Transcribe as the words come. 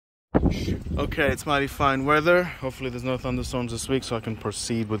Okay, it's mighty fine weather. Hopefully there's no thunderstorms this week so I can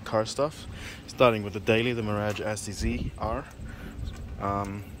proceed with car stuff. Starting with the daily, the Mirage Asti ZR.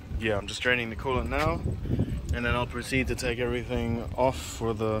 Yeah, I'm just draining the coolant now, and then I'll proceed to take everything off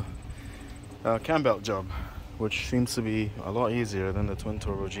for the Cambelt job, which seems to be a lot easier than the twin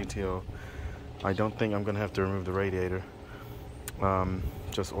turbo GTO. I don't think I'm gonna have to remove the radiator.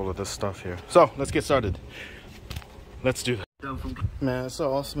 Just all of this stuff here. So let's get started. Let's do that. Man, it's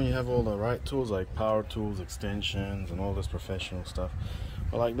so awesome when you have all the right tools like power tools, extensions, and all this professional stuff.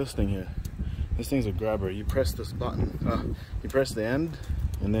 But like this thing here, this thing's a grabber. You press this button, you press the end,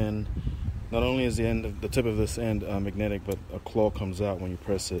 and then not only is the tip of this end magnetic, but a claw comes out when you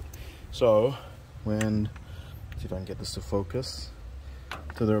press it. So when, see if I can get this to focus.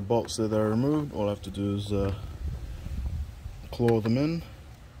 So there are bolts that are removed. All I have to do is claw them in,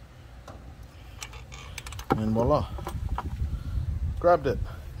 and voila. Grabbed it,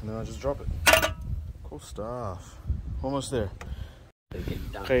 and then I just drop it. Cool stuff. Almost there.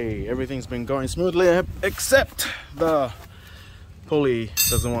 Okay, everything's been going smoothly except the pulley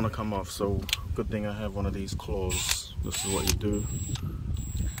doesn't want to come off, so good thing I have one of these claws. This is what you do.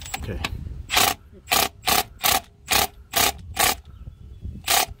 Okay.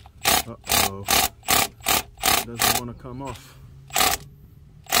 Uh-oh. It doesn't want to come off.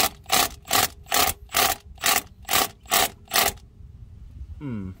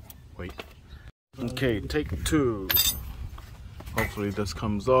 Wait. Okay, take two. Hopefully this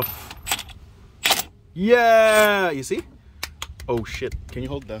comes off. Yeah! You see? Oh shit. Can you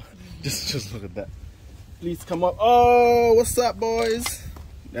hold that? Just look at that. Please come up. Oh, what's up, boys?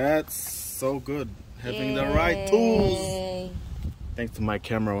 That's so good. Having the right tools. Thanks to my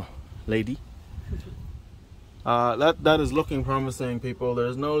camera lady. That is looking promising, people.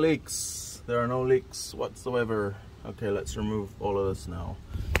 There's no leaks. There are no leaks whatsoever. Okay, let's remove all of this now.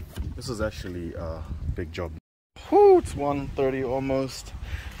 This is actually a big job. Whew, it's 1:30 almost,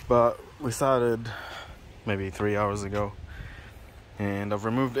 but we started maybe 3 hours ago, and I've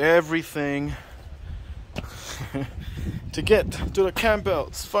removed everything to get to the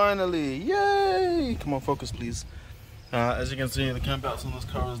Cambelts finally. Yay! Come on, focus, please. As you can see, the Cambelts on this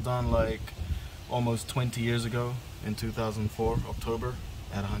car was done like almost 20 years ago in 2004, October,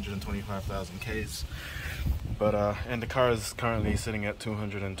 at 125,000 Ks. But and the car is currently sitting at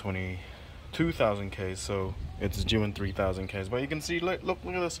 222,000 Ks, so it's due in 3,000 Ks. But you can see, look at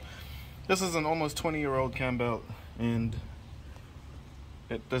this. This is an almost 20-year-old Cambelt, and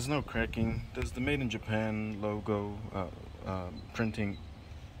there's no cracking. There's the Made in Japan logo, print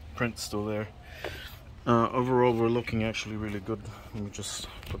still there. Overall, we're looking actually really good. Let me just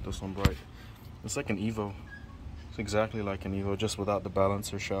put this on bright. It's like an Evo. It's exactly like an Evo, just without the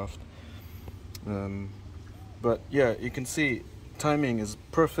balancer shaft. But yeah, you can see timing is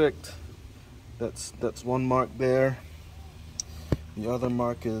perfect. That's one mark there. The other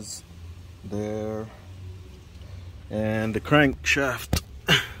mark is there, and the crankshaft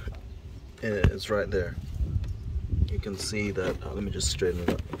is right there. You can see that. Let me just straighten it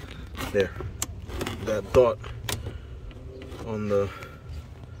up. There, that dot on the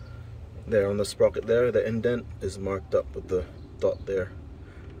sprocket there. The indent is marked up with the dot there.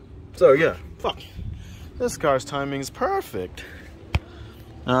 So yeah, fuck. This car's timing is perfect.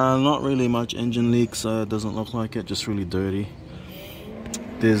 Not really much engine leaks. Doesn't look like it. Just really dirty.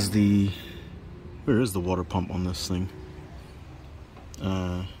 There's where is the water pump on this thing?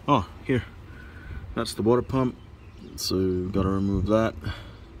 Oh, here. That's the water pump. So gotta remove that.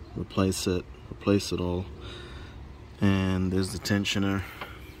 Replace it all. And there's the tensioner.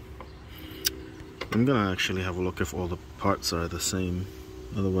 I'm gonna actually have a look if all the parts are the same.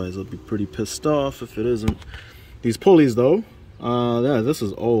 Otherwise, I'll be pretty pissed off if it isn't. These pulleys, though, yeah, this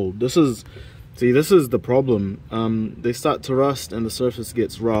is old. This is the problem. They start to rust and the surface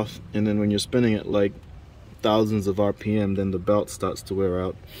gets rough, and then when you're spinning it like thousands of RPM, then the belt starts to wear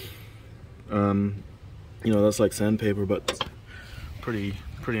out. You know, that's like sandpaper, but pretty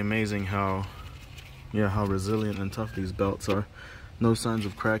amazing how resilient and tough these belts are. No signs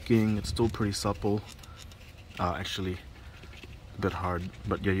of cracking. It's still pretty supple. Actually, a bit hard,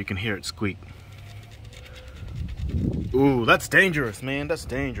 but yeah, you can hear it squeak. Ooh, that's dangerous, man. That's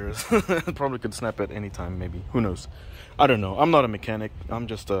dangerous. Probably could snap at any time, maybe. Who knows? I don't know. I'm not a mechanic. I'm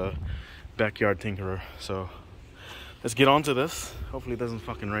just a backyard tinkerer. So let's get on to this. Hopefully it doesn't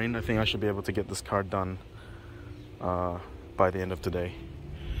fucking rain. I think I should be able to get this car done by the end of today.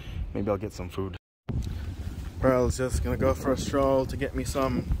 Maybe I'll get some food. Well, I was just gonna go for a stroll to get me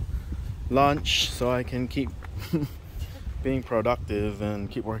some lunch so I can keep being productive and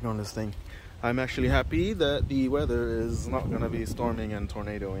keep working on this thing. I'm actually happy that the weather is not going to be storming and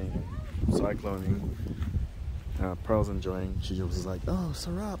tornadoing, cycloning. Pearl's enjoying. She was like, oh,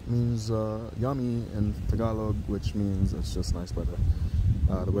 sarap means yummy in Tagalog, which means it's just nice weather.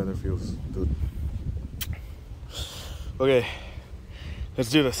 The weather feels good. Okay,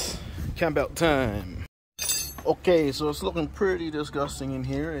 let's do this. Cambelt time. Okay, so it's looking pretty disgusting in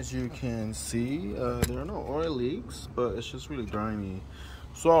here, as you can see. There are no oil leaks, but it's just really grimy.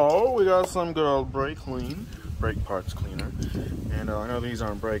 So we got some good old brake parts cleaner. And I know these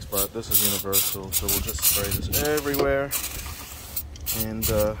aren't brakes, but this is universal, so we'll just spray this everywhere and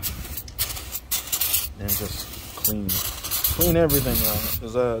just clean everything out,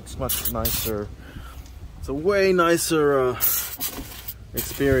 because it's much nicer. It's a way nicer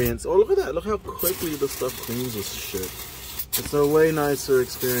experience. Oh, look at that! Look how quickly the stuff cleans this shit. It's a way nicer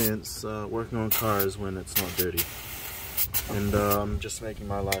experience working on cars when it's not dirty. And I'm just making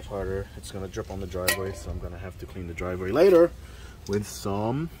my life harder. It's gonna drip on the driveway, so I'm gonna have to clean the driveway later with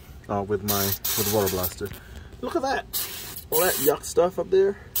some with the water blaster. Look at that! All that yuck stuff up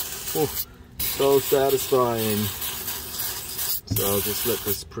there. Oh, so satisfying. So I'll just let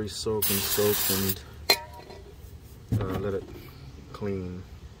this pre-soak and soak and let it clean.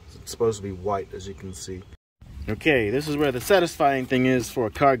 It's supposed to be white, as you can see. Okay, this is where the satisfying thing is for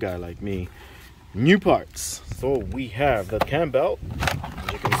a car guy like me. New parts. So we have the Cambelt.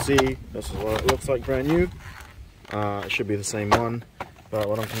 As you can see, this is what it looks like brand new. It should be the same one, but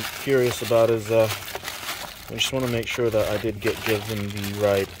what I'm curious about is I just want to make sure that I did give them the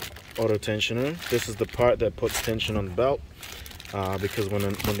right auto tensioner. This is the part that puts tension on the belt, because when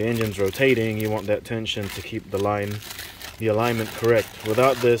the engine's rotating, you want that tension to keep the alignment correct.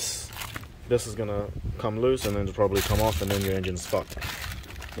 Without this is gonna come loose and then it'll probably come off, and then your engine's fucked.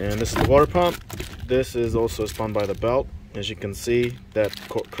 And this is the water pump. This is also spun by the belt. As you can see, that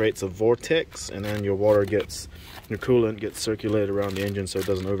creates a vortex, and then your coolant gets circulated around the engine so it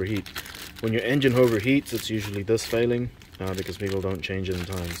doesn't overheat. When your engine overheats, it's usually this failing, because people don't change it in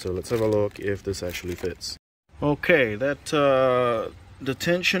time. So let's have a look if this actually fits. Okay, that the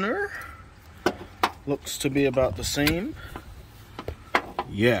tensioner looks to be about the same.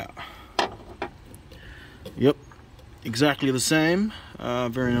 Yeah. Yep. Exactly the same.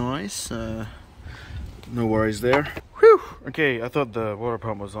 Very nice. No worries there. Whew. Okay, I thought the water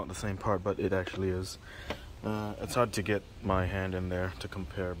pump was not the same part, but it actually is. It's hard to get my hand in there to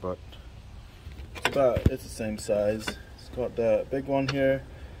compare, but it's the same size. It's got that big one here.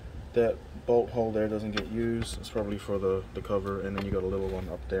 That bolt hole there doesn't get used. It's probably for the cover, and then you got a little one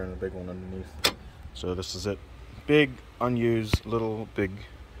up there and a big one underneath. So this is it. Big, unused, little, big,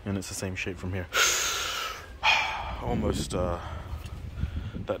 and it's the same shape from here. Almost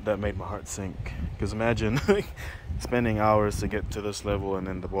that made my heart sink, because imagine spending hours to get to this level, and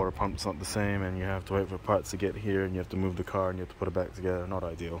then the water pump's not the same, and you have to wait for parts to get here, and you have to move the car, and you have to put it back together. Not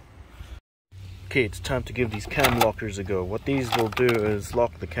ideal. Okay, it's time to give these cam lockers a go. What these will do is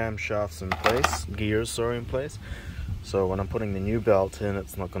lock the cam shafts in place, gears in place. So when I'm putting the new belt in,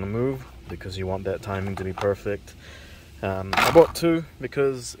 it's not going to move, because you want that timing to be perfect. I bought two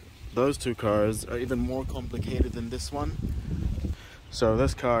because those two cars are even more complicated than this one. So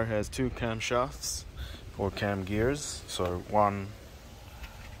this car has two cam shafts or cam gears, so one,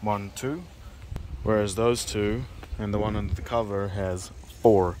 two, whereas those two and the one under the cover has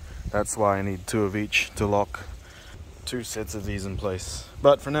 4. That's why I need 2 of each to lock 2 sets of these in place.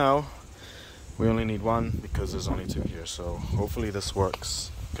 But for now, we only need 1 because there's only 2 here. So hopefully this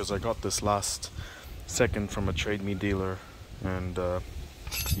works, because I got this last second from a Trade Me dealer, and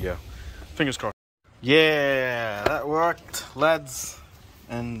yeah, fingers crossed. Yeah, that worked, lads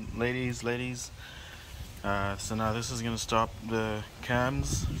and ladies. So now this is going to stop the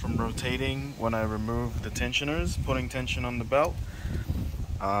cams from rotating when I remove the tensioners, putting tension on the belt.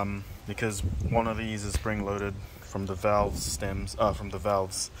 Because one of these is spring loaded from the valves in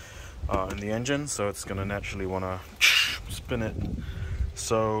the engine, so it's going to naturally want to spin it.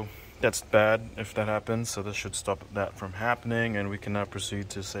 So that's bad if that happens, so this should stop that from happening, and we can now proceed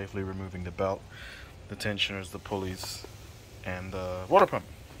to safely removing the belt, the tensioners, the pulleys, and the water pump.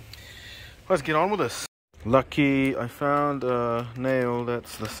 Let's get on with this. Lucky I found a nail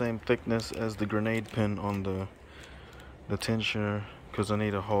that's the same thickness as the grenade pin on the tensioner, because I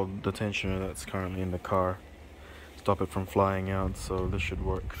need to hold the tensioner that's currently in the car, stop it from flying out, so this should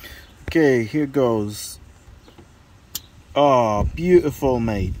work. Okay, here goes. Oh, beautiful,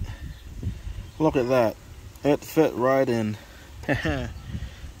 mate. Look at that. It fit right in. That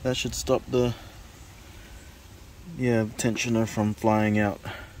should stop the tensioner from flying out.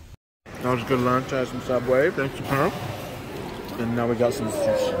 I was good lunch, I had some Subway, thanks to Pearl. And now we got some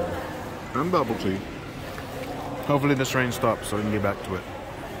sushi. and bubble tea. Hopefully this rain stops so we can get back to it.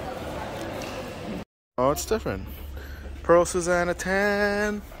 Oh, it's different. Pearl Susanna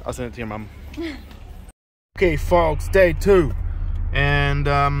 10. I'll send it to your mom. Okay, folks, day 2. And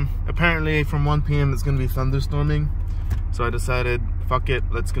apparently from 1 p.m. it's going to be thunderstorming. So I decided, fuck it,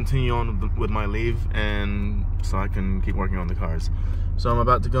 let's continue on with my leave, and so I can keep working on the cars. So I'm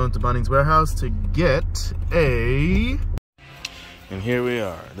about to go into Bunnings Warehouse to get a... And here we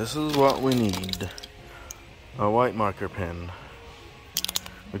are. This is what we need. A white marker pen.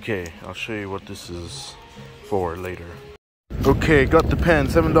 Okay, I'll show you what this is for later. Okay, got the pen,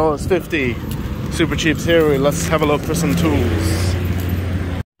 $7.50. Super cheap here. Let's have a look for some tools.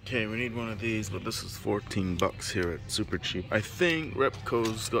 Okay, we need one of these, but this is 14 bucks here at Super Cheap. I think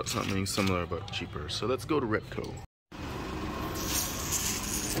Repco's got something similar but cheaper, so let's go to Repco.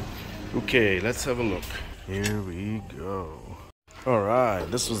 Okay, let's have a look. Here we go. Alright,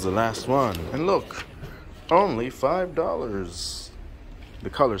 this was the last one. And look, only $5. The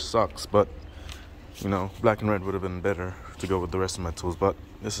color sucks, but, you know, black and red would have been better to go with the rest of my tools, but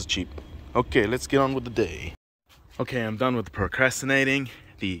this is cheap. Okay, let's get on with the day. Okay, I'm done with procrastinating.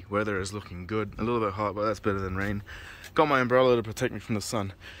 The weather is looking good. A little bit hot, but that's better than rain. Got my umbrella to protect me from the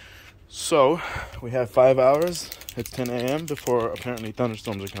sun. So, we have 5 hours. It's 10 a.m. before apparently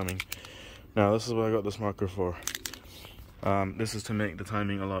thunderstorms are coming. Now, this is what I got this marker for. This is to make the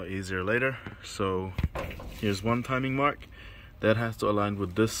timing a lot easier later. So, here's one timing mark. That has to align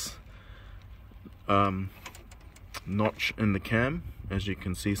with this notch in the cam. As you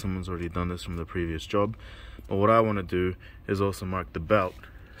can see, someone's already done this from the previous job. But what I want to do is also mark the belt,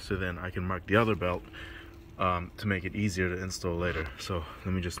 so then I can mark the other belt to make it easier to install later. So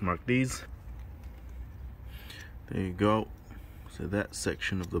let me just mark these. There you go. So that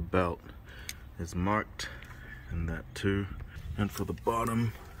section of the belt is marked, and that too. And for the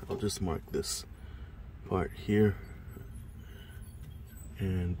bottom, I'll just mark this part here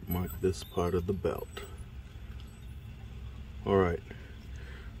and mark this part of the belt. Alright,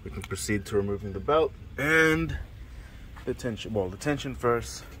 we can proceed to removing the belt and the tension. Well, the tension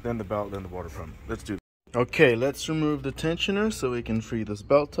first, then the belt, then the water pump. Let's do that. Okay, let's remove the tensioner so we can free this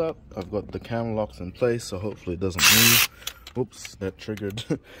belt up. I've got the cam locks in place, so hopefully it doesn't move. Oops, that triggered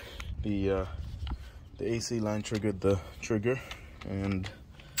the AC line triggered the trigger, and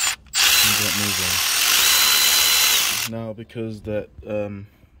it's not moving. Now, because that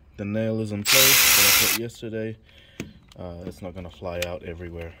the nail is in place that I put yesterday, it's not gonna fly out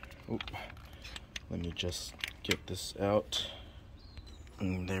everywhere. Oop. Let me just get this out.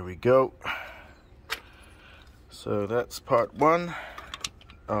 And there we go. So that's part 1.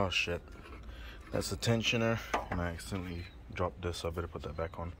 Oh shit. That's the tensioner, and I accidentally dropped this, so I better put that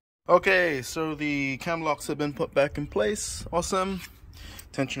back on. Okay, so the cam locks have been put back in place. Awesome.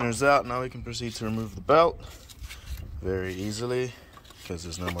 Tensioner's out. Now we can proceed to remove the belt very easily, because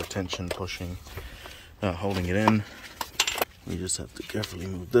there's no more tension pushing, holding it in. We just have to carefully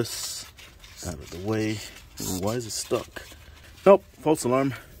move this out of the way. Ooh, why is it stuck? Nope, false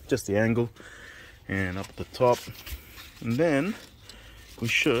alarm, just the angle. And up at the top. And then we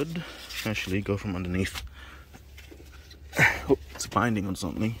should actually go from underneath. Oh, it's binding on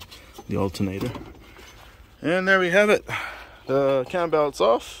something, the alternator. And there we have it. The cam belt's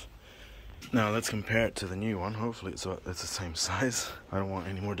off. Now let's compare it to the new one. Hopefully it's the same size. I don't want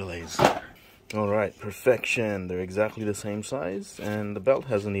any more delays. Alright, perfection. They're exactly the same size, and the belt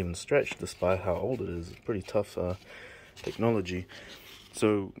hasn't even stretched despite how old it is. It's pretty tough technology.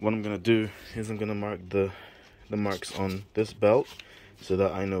 So what I'm going to do is I'm going to mark the marks on this belt so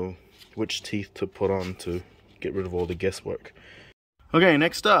that I know which teeth to put on to get rid of all the guesswork. Okay,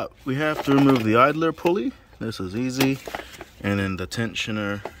 next up, we have to remove the idler pulley. This is easy. And then the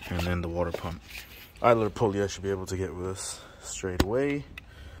tensioner, and then the water pump. Idler pulley I should be able to get with this straight away.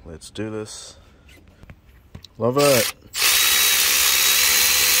 Let's do this. Love it.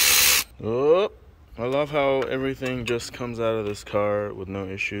 Oh, I love how everything just comes out of this car with no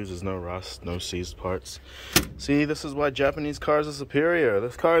issues. There's no rust, no seized parts. See, this is why Japanese cars are superior.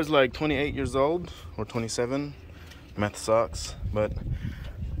 This car is like 28 years old, or 27. Math sucks. But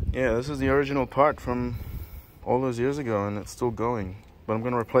yeah, this is the original part from all those years ago, and it's still going. But I'm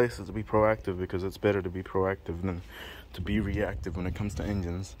going to replace it to be proactive, because it's better to be proactive than to be reactive when it comes to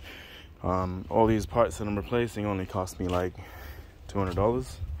engines. All these parts that I'm replacing only cost me like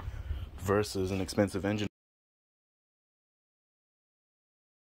 $200 versus an expensive engine.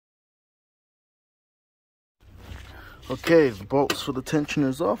 Okay, the bolts for the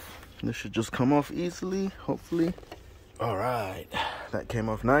tensioner's off. This should just come off easily, hopefully. Alright, that came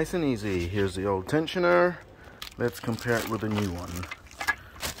off nice and easy. Here's the old tensioner. Let's compare it with the new one.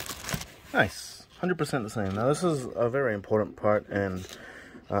 Nice, 100% the same. Now this is a very important part, and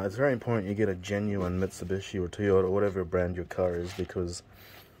it's very important you get a genuine Mitsubishi or Toyota, whatever brand your car is, because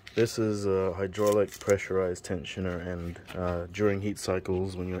this is a hydraulic pressurized tensioner, and during heat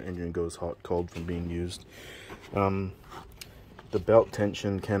cycles, when your engine goes hot, cold from being used, the belt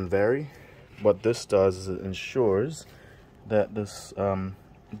tension can vary. What this does is it ensures that this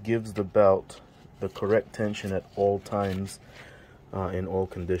gives the belt the correct tension at all times in all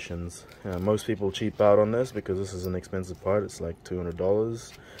conditions. Most people cheap out on this because this is an expensive part. It's like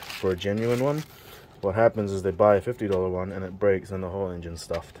 $200 for a genuine one. What happens is they buy a $50 one and it breaks and the whole engine's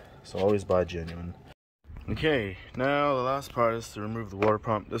stuffed. So always buy genuine. Okay, now the last part is to remove the water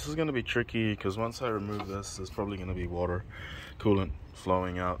pump. This is going to be tricky because once I remove this, there's probably going to be water, coolant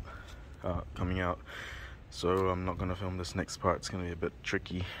flowing out, coming out. So I'm not going to film this next part. It's going to be a bit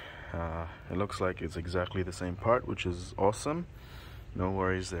tricky. It looks like it's exactly the same part, which is awesome. No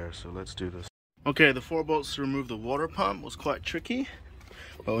worries there, so let's do this. Okay, the 4 bolts to remove the water pump was quite tricky,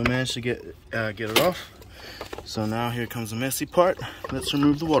 but we managed to get it off. So now here comes the messy part. Let's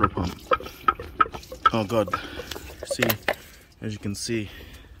remove the water pump. Oh god, see, as you can see,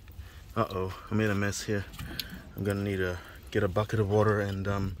 uh-oh, I made a mess here. I'm gonna need to get a bucket of water and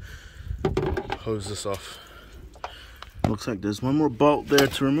hose this off. Looks like there's one more bolt there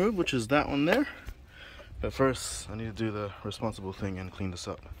to remove, which is that one there. But first, I need to do the responsible thing and clean this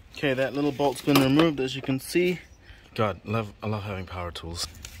up. Okay, that little bolt's been removed, as you can see. God, I love having power tools.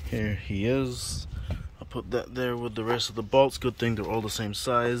 Here he is. I'll put that there with the rest of the bolts. Good thing they're all the same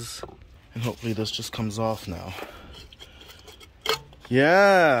size. And hopefully this just comes off now.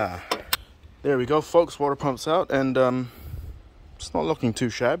 Yeah! There we go, folks. Water pump's out, and it's not looking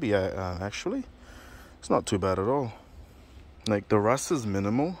too shabby, actually. It's not too bad at all. Like, the rust is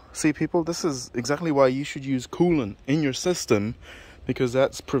minimal. See, people, this is exactly why you should use coolant in your system, because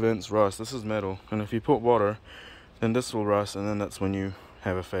that prevents rust. This is metal, and if you put water, then this will rust, and then that's when you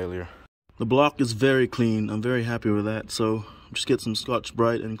have a failure. The block is very clean. I'm very happy with that. So just get some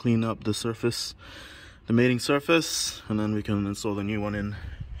Scotch-Brite and clean up the surface, the mating surface, and then we can install the new one in.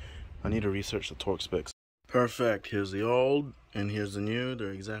 I need to research the torque specs. Perfect. Here's the old, and here's the new. They're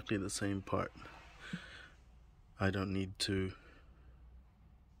exactly the same part. I don't need to.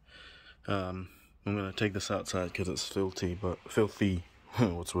 I'm gonna take this outside because it's filthy, but filthy.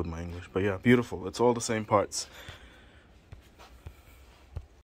 What's with my English? But yeah, beautiful. It's all the same parts.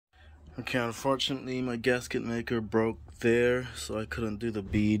 Okay, unfortunately my gasket maker broke there, so I couldn't do the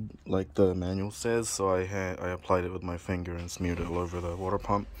bead like the manual says. So I applied it with my finger and smeared it all over the water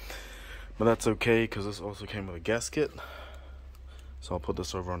pump. But that's okay because this also came with a gasket. So I'll put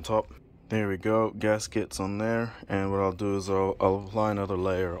this over on top. There we go, gaskets on there, and what I'll do is I'll apply another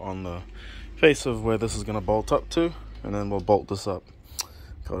layer on the face of where this is going to bolt up to, and then we'll bolt this up.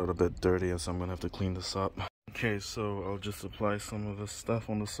 Got it a bit dirty, so I'm going to have to clean this up. Okay, so I'll just apply some of this stuff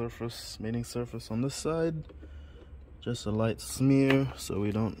on the surface, mating surface on this side. Just a light smear so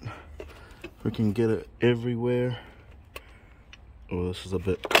we don't freaking get it everywhere. Oh, this is a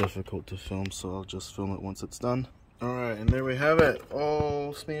bit difficult to film, so I'll just film it once it's done. Alright, and there we have it,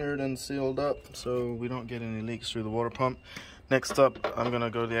 all smeared and sealed up so we don't get any leaks through the water pump. Next up, I'm going to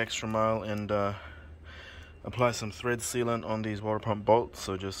go the extra mile and apply some thread sealant on these water pump bolts,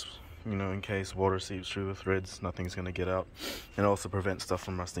 so just, you know, in case water seeps through the threads, nothing's going to get out, and also prevent stuff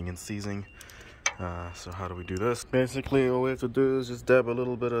from rusting and seizing. So how do we do this? Basically, all we have to do is just dab a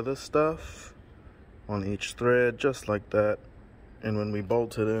little bit of this stuff on each thread, just like that, and when we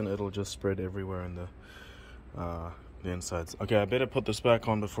bolt it in, it'll just spread everywhere in the insides. Okay, I better put this back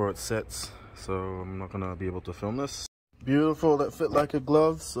on before it sets, so I'm not gonna be able to film this. Beautiful, that fit like a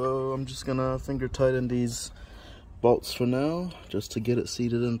glove, so I'm just gonna finger tighten these bolts for now, just to get it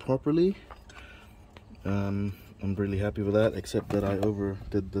seated in properly. I'm really happy with that, except that I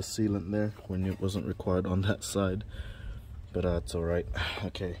overdid the sealant there when it wasn't required on that side, but it's alright.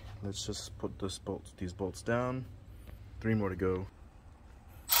 Okay, let's just put these bolts down. 3 more to go.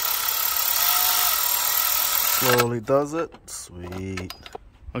 Slowly does it. Sweet.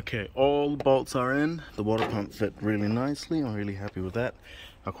 Okay, all the bolts are in. The water pump fit really nicely. I'm really happy with that.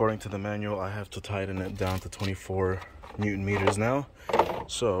 According to the manual, I have to tighten it down to 24 Newton meters now.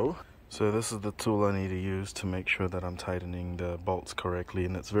 So this is the tool I need to use to make sure that I'm tightening the bolts correctly,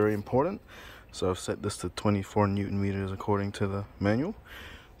 and it's very important. So I've set this to 24 Newton meters according to the manual.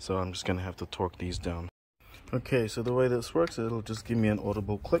 So I'm just gonna have to torque these down. Okay, so the way this works, it'll just give me an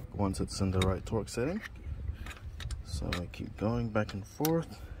audible click once it's in the right torque setting. So I keep going back and forth.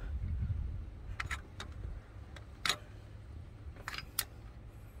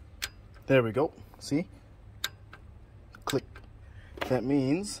 There we go. See? Click. That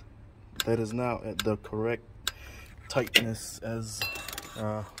means that is now at the correct tightness as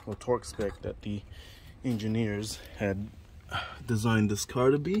or torque spec that the engineers had designed this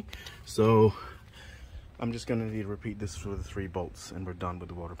car to be. So I'm just gonna need to repeat this for the 3 bolts and we're done with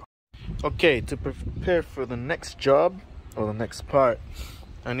the water pump. Okay, to prepare for the next job or the next part,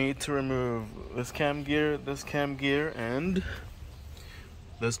 I need to remove this cam gear, and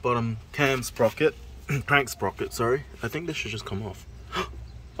this bottom cam sprocket, crank sprocket, sorry. I think this should just come off.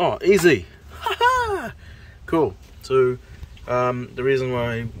 Oh, easy. Cool. So the reason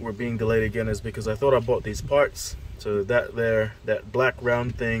why we're being delayed again is because I thought I bought these parts. So that black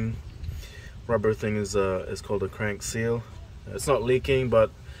round thing, rubber thing is called a crank seal. It's not leaking, but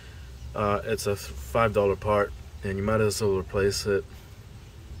it's a $5 part, and you might as well replace it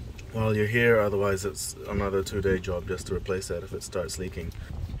while you're here. Otherwise, it's another 2-day job just to replace that if it starts leaking.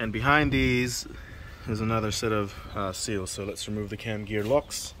 And behind these is another set of seals. So let's remove the cam gear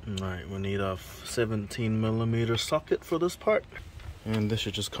locks. Alright, we need a 17mm socket for this part, and this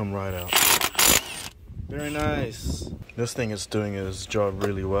should just come right out. Very nice. This thing is doing its job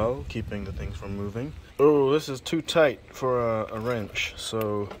really well, keeping the things from moving. Oh, this is too tight for a wrench,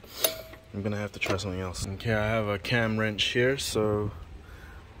 so I'm gonna have to try something else. Okay, I have a cam wrench here, so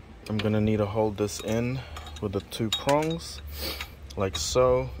I'm gonna need to hold this in with the 2 prongs, like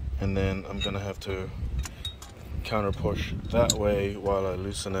so, and then I'm gonna have to counter push that way while I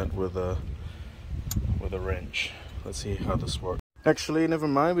loosen it with a wrench. Let's see how this works. Actually, never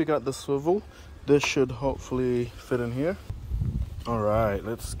mind, we got the swivel. This should hopefully fit in here. All right,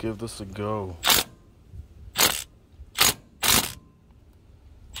 let's give this a go.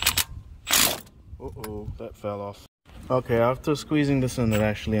 Uh-oh, that fell off. Okay, after squeezing this in, it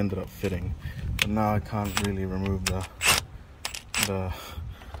actually ended up fitting. But now I can't really remove the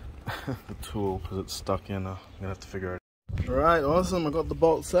tool because it's stuck in. I'm gonna have to figure it out. All right, awesome. I got the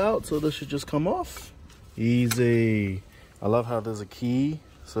bolts out, so this should just come off. Easy. I love how there's a key,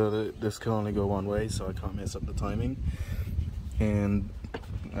 so that this can only go one way, so I can't mess up the timing. And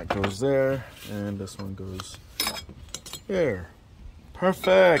that goes there, and this one goes here.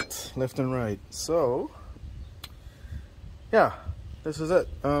 Perfect, left and right. So yeah, this is it.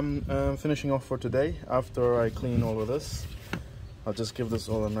 I'm finishing off for today. After I clean all of this, I'll just give this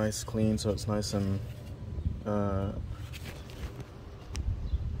all a nice clean so it's nice and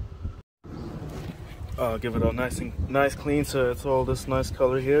I'll give it a nice clean so it's all this nice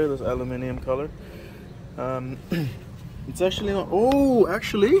color here, this aluminium color. It's actually not, oh,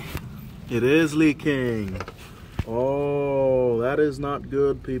 actually it is leaking. Oh, that is not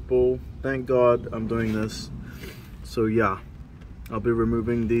good, people. Thank God I'm doing this. So yeah, I'll be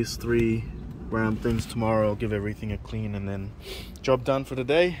removing these 3 round things tomorrow. I'll give everything a clean, and then job done for the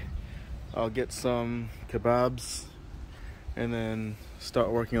day. I'll get some kebabs and then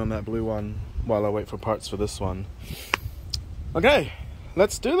start working on that blue one while I wait for parts for this one. Okay,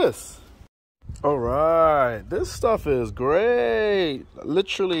 let's do this. All right, this stuff is great.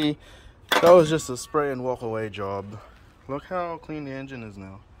 Literally, that was just a spray and walk away job. Look how clean the engine is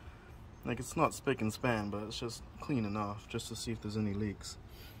now. Like, it's not spick and span, but it's just clean enough just to see if there's any leaks.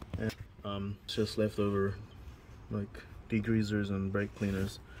 And it's just leftover like degreasers and brake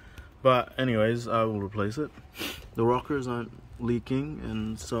cleaners. But anyways, I will replace it. The rockers aren't leaking,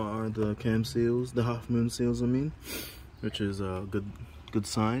 and so are the cam seals, the half moon seals I mean, which is a good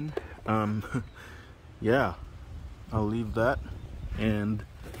sign. Yeah, I'll leave that. And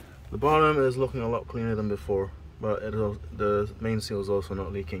the bottom is looking a lot cleaner than before, but the main seal is also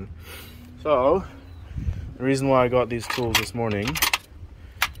not leaking. So the reason why I got these tools this morning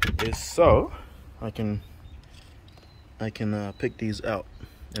is so I can pick these out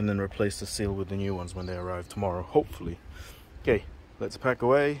and then replace the seal with the new ones when they arrive tomorrow, hopefully. Okay, let's pack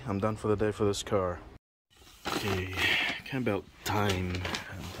away. I'm done for the day for this car. Okay, Cambelt time.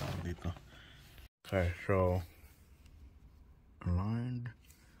 Okay, so aligned,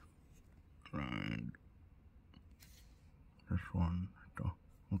 this one,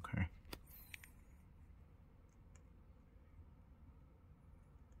 okay.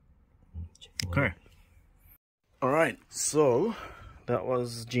 Okay. All right, so that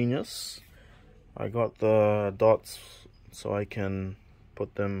was genius. I got the dots so I can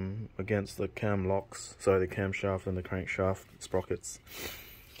put them against the cam locks, sorry, the camshaft and the crankshaft sprockets,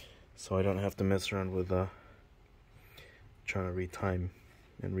 so I don't have to mess around with trying to retime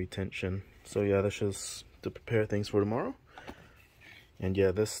and retension. So yeah, that's just to prepare things for tomorrow. And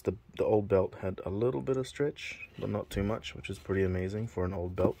yeah, the old belt had a little bit of stretch, but not too much, which is pretty amazing for an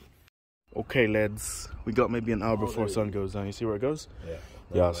old belt. Okay, lads, we got maybe an hour before sun goes down. You see where it goes? Yeah.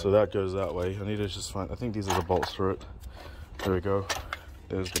 Yeah, so that goes that way. I need to just find, I think these are the bolts for it. There we go.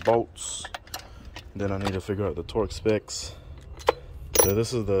 there's the bolts. Then I need to figure out the torque specs. So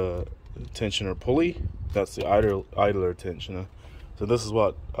this is the tensioner pulley. That's the idler tensioner. So this is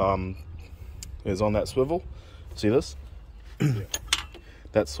what is on that swivel. See this? Yeah.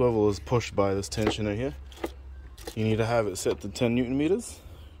 That swivel is pushed by this tensioner here. You need to have it set to 10 Newton meters.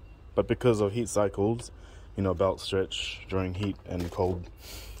 But because of heat cycles, you know, belt stretch during heat and cold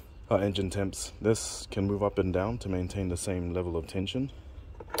engine temps, this can move up and down to maintain the same level of tension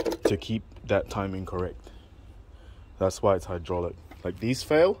to keep that timing correct. That's why it's hydraulic. Like these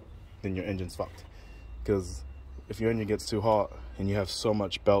fail, then your engine's fucked. Because if your engine gets too hot and you have so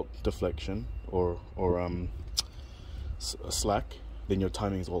much belt deflection or slack, then your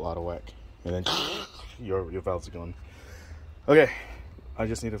timing's all out of whack, and then your valves are gone. Okay, I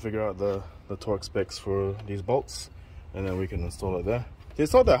just need to figure out the torque specs for these bolts, and then we can install it there.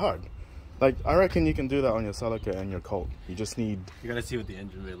 It's not that hard. Like, I reckon you can do that on your Celica and your Colt. You just need... You gotta see what the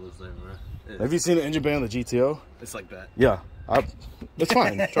engine bay looks like, bro. Have you seen the engine bay on the GTO? It's like that. Yeah, it's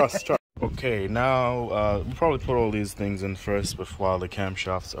fine. Trust. Okay, now we'll probably put all these things in first while the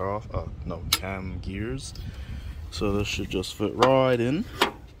camshafts are off. No, cam gears. So this should just fit right in.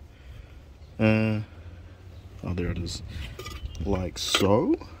 Oh, there it is. Like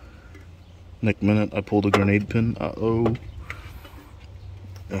so. Next minute, I pulled a grenade pin. Uh-oh.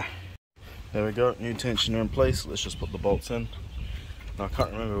 There we go. New tensioner in place. Let's just put the bolts in. Now, I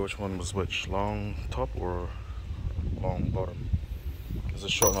can't remember which one was which. Long top or long bottom? There's a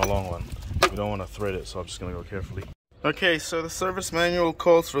short and a long one. We don't want to thread it, so I'm just going to go carefully. Okay, so the service manual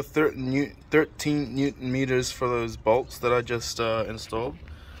calls for 13 Newton meters for those bolts that I just installed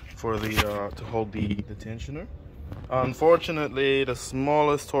for the to hold the tensioner. Unfortunately, the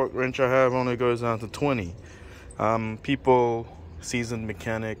smallest torque wrench I have only goes down to 20. People, seasoned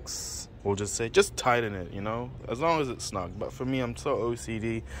mechanics, will just say, just tighten it, you know, as long as it's snug. But for me, I'm so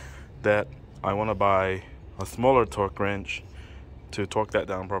OCD that I want to buy a smaller torque wrench to torque that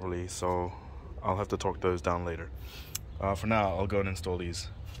down properly, so I'll have to torque those down later. For now, I'll go and install these.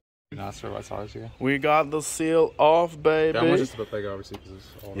 Not sure what size here. We got the seal off, baby. That one's just a bit bigger, obviously, because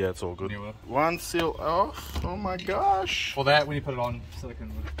it's all... Yeah, it's all good. One seal off. Oh my gosh. For that, when you put it on,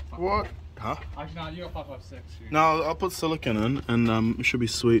 silicone would... What? Huh? Actually, no, you got 556. No, I'll put silicone in, and it should be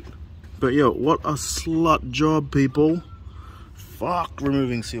sweet. But yo, what a slut job, people. Fuck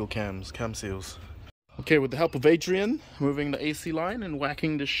removing cam seals. Okay, with the help of Adrian, moving the AC line and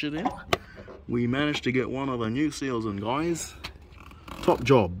whacking this shit in, we managed to get one of the new seals in, guys. Top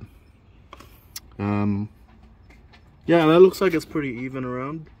job. Yeah, that looks like it's pretty even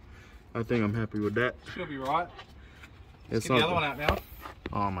around. I think I'm happy with that. Should be right. Let's get the other one out now.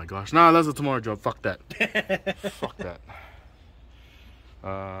 Oh my gosh. Nah, that's a tomorrow job. Fuck that. Fuck that.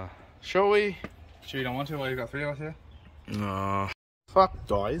 Shall we? Sure you don't want to while you've got 3 of us here? No. Fuck,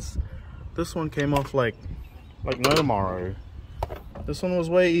 guys. This one came off like no tomorrow. This one was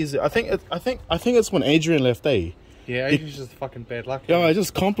way easier. I think it's when Adrian left, eh? Yeah, Adrian's just fucking bad luck. Yeah, I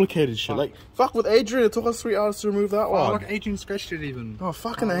just complicated shit. Like, fuck with Adrian, it took us 3 hours to remove that one. Oh, look, Adrian scratched it even. Oh,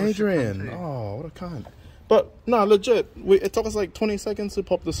 fucking Adrian. Oh, what a cunt. But, no, legit, it took us like 20 seconds to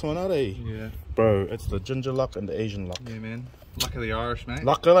pop this one out, eh? Yeah. Bro, it's the ginger luck and the Asian luck. Yeah, man. Luck of the Irish, mate.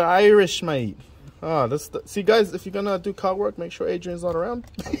 Luck of the Irish, mate. See, guys, if you're gonna do car work, make sure Adrian's not around.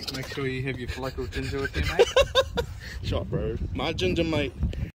 Make sure you have your local ginger with you, mate. Shot, bro. My ginger, mate.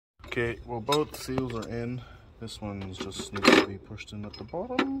 Okay, well, both seals are in. This one just needs to be pushed in at the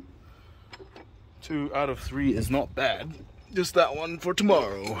bottom. 2 out of 3 is not bad. Just that one for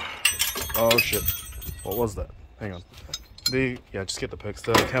tomorrow. Oh shit. What was that? Hang on. Yeah, just get the pics.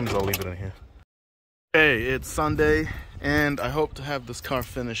 The cams, I'll leave it in here. Hey, it's Sunday, and I hope to have this car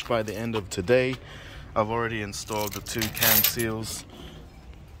finished by the end of today. I've already installed the 2 cam seals.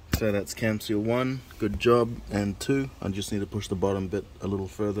 So that's cam seal 1, good job, and 2, I just need to push the bottom bit a little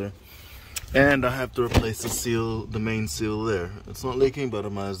further. And I have to replace the main seal there. It's not leaking, but I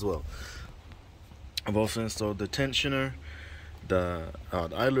might as well. I've also installed the tensioner, the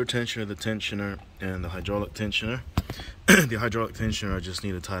idler tensioner, the tensioner, and the hydraulic tensioner. The hydraulic tensioner, I just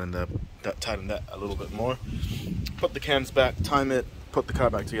need to tighten that a little bit more. Put the cams back, time it, put the car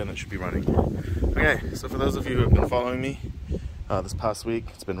back together, and it should be running. Okay, so for those of you who have been following me, this past week,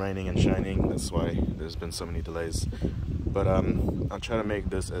 it's been raining and shining. That's why there's been so many delays. But I'm trying to make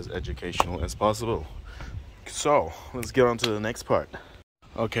this as educational as possible. So let's get on to the next part.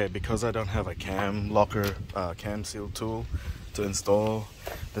 Okay, because I don't have a cam locker, cam seal tool to install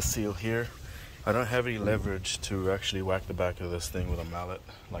the seal here, I don't have any leverage to actually whack the back of this thing with a mallet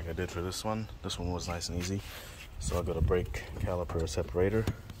like I did for this one. This one was nice and easy. So I've got a brake caliper separator,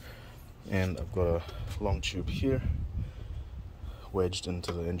 and I've got a long tube here wedged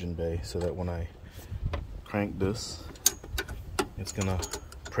into the engine bay so that when I crank this, it's gonna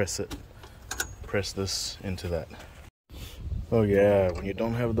press this into that. Oh yeah, when you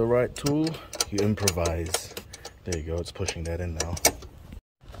don't have the right tool, you improvise. There you go, it's pushing that in now.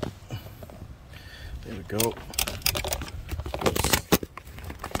 There we go.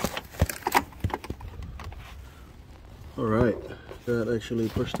 All right, that actually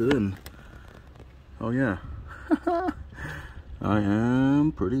pushed it in. Oh yeah. I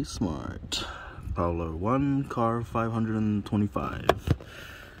am pretty smart. Paolo, 1 car 525.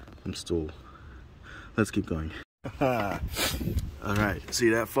 Install. Let's keep going. Alright, see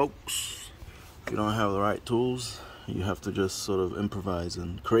that, folks? If you don't have the right tools, you have to just sort of improvise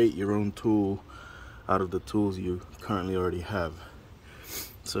and create your own tool out of the tools you currently already have.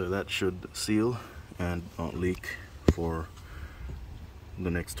 So that should seal and not leak for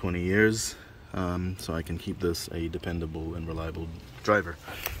the next 20 years. So I can keep this a dependable and reliable driver.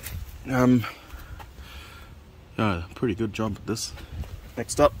 Yeah, pretty good job with this.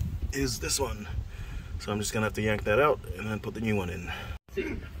 Next up is this one. So I'm just gonna have to yank that out and then put the new one in.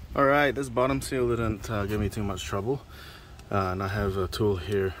 Alright, this bottom seal didn't give me too much trouble. And I have a tool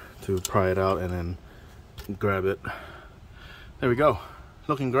here to pry it out and then grab it. There we go,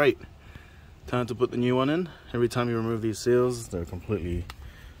 looking great. Time to put the new one in. Every time you remove these seals, they're completely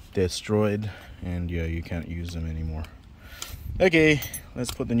destroyed, and yeah, you can't use them anymore. Okay,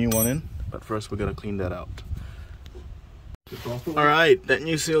 let's put the new one in, but first we're gonna clean that out. Alright, that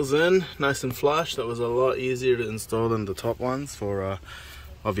new seal's in, nice and flush. That was a lot easier to install than the top ones for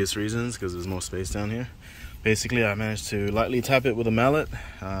obvious reasons, because there's more space down here. Basically, I managed to lightly tap it with a mallet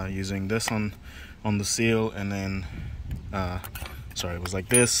using this on the seal, and then sorry, it was like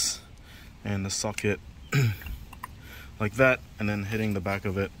this, and the socket like that, and then hitting the back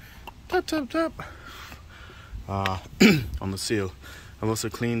of it, tap tap tap, on the seal. I've also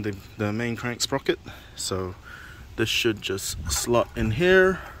cleaned the main crank sprocket, so this should just slot in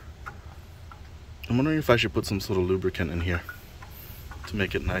here. I'm wondering if I should put some sort of lubricant in here to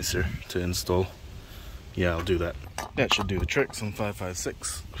make it nicer to install. Yeah, I'll do that. That should do the trick. Some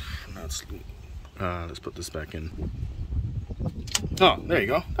 556. Let's put this back in. Oh, there you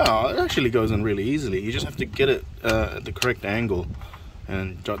go. Oh, it actually goes in really easily. You just have to get it at the correct angle,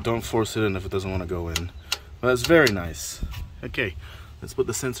 and don't force it in if it doesn't want to go in. But that's very nice. Okay, let's put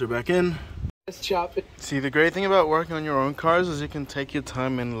the sensor back in. Let's chop it. See, the great thing about working on your own cars is you can take your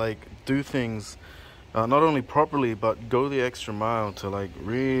time and like do things not only properly, but go the extra mile to like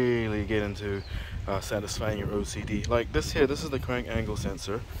really get into satisfying your OCD. Like this here, this is the crank angle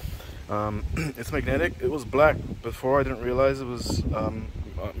sensor. It's magnetic. It was black before. I didn't realize it was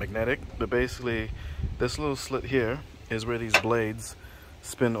magnetic, but basically this little slit here is where these blades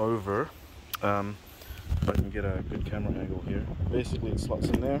spin over. If I can get a good camera angle here. Basically it slots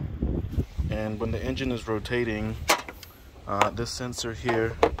in there, and when the engine is rotating, this sensor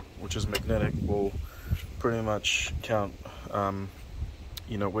here, which is magnetic, will pretty much count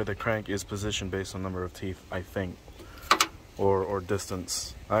you know, where the crank is positioned based on number of teeth, I think, or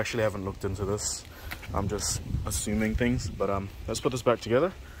distance. I actually haven't looked into this. I'm just assuming things, but let's put this back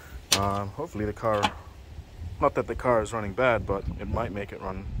together. Hopefully the car, not that the car is running bad, but it might make it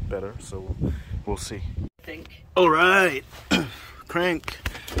run better, so we'll see. All right, crank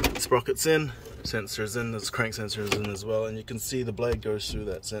sprocket's in, sensor's in, this crank sensor is in as well, and you can see the blade goes through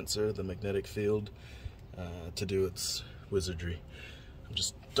that sensor, the magnetic field, to do its wizardry. I'm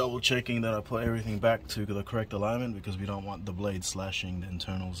just double checking that I put everything back to the correct alignment, because we don't want the blade slashing the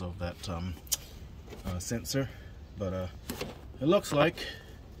internals of that sensor. But it looks like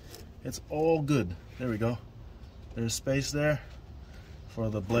it's all good. There we go. There's space there for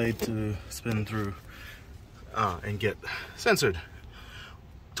the blade to spin through and get censored.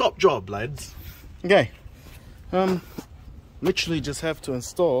 Top job, lads. Okay, literally just have to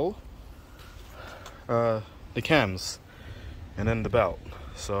install the cams and then the belt.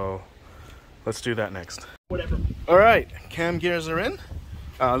 So let's do that next. Whatever. All right, cam gears are in.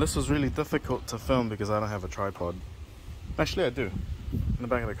 This was really difficult to film because I don't have a tripod. Actually, I do. In the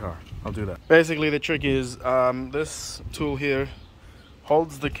back of the car. I'll do that. Basically, the trick is this tool here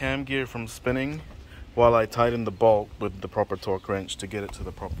holds the cam gear from spinning while I tighten the bolt with the proper torque wrench to get it to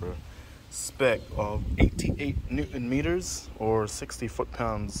the proper spec of 88 Newton meters or 60 feet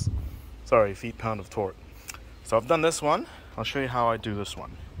pound of torque. So I've done this one. I'll show you how I do this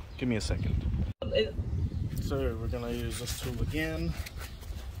one. Give me a second. So we're gonna use this tool again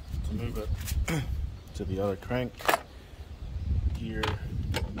to move it to the other crank gear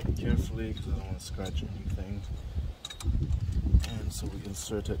carefully, because I don't want to scratch anything. And so we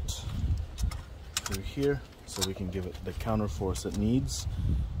insert it through here. so we can give it the counter force it needs.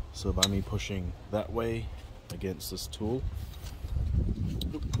 So by me pushing that way against this tool,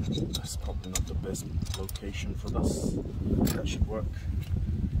 that's probably not the best location for this. That should work.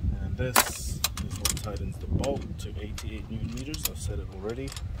 And this is what tightens the bolt to 88 Newton meters. I've said it already.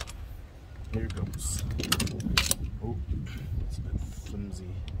 Here it goes. Oh, it's a bit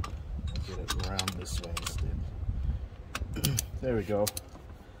flimsy. Get it around this way instead. There we go.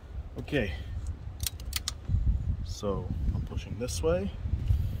 Okay. So I'm pushing this way,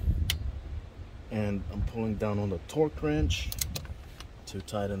 and I'm pulling down on the torque wrench to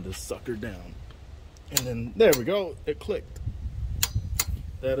tighten this sucker down. And then there we go, it clicked.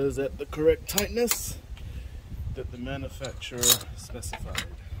 That is at the correct tightness that the manufacturer specified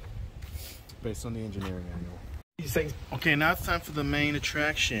based on the engineering manual. Okay, now it's time for the main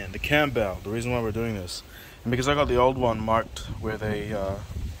attraction, the Cambelt. The reason why we're doing this, and because I got the old one marked where they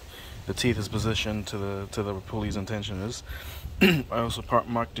the teeth is positioned to the pulley's intention is. I also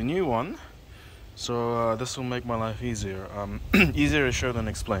marked a new one, so this will make my life easier. Easier to show than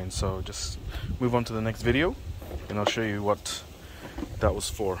explain. So just move on to the next video, and I'll show you what that was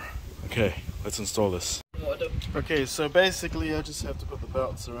for. Okay, let's install this. Okay, so basically I just have to put the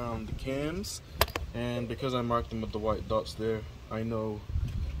belts around the cams, and because I marked them with the white dots there, I know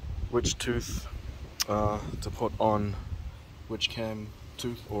which tooth to put on which cam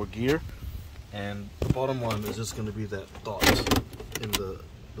tooth or gear, and the bottom one is just going to be that dot in the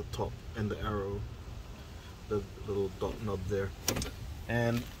top, and the arrow, the little dot nub there,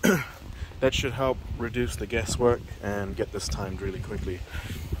 and that should help reduce the guesswork and get this timed really quickly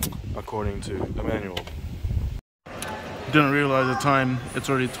according to the manual. Didn't realize the time, it's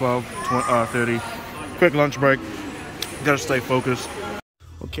already 12:30. Quick lunch break, gotta stay focused.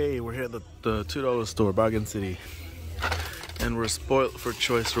 Okay, we're here at the $2 store, Bargain City, and we're spoiled for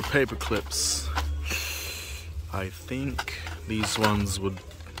choice for paper clips. I think these ones would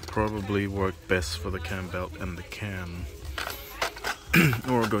probably work best for the Cambelt and the cam,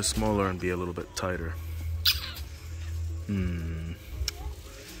 or go smaller and be a little bit tighter.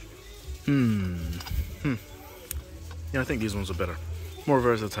 Yeah, I think these ones are better, more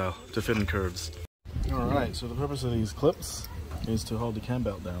versatile to fit in curves. Alright, so the purpose of these clips is to hold the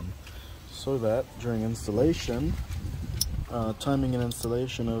Cambelt down, so that during installation, timing and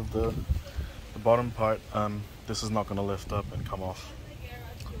installation of the bottom part, this is not going to lift up and come off.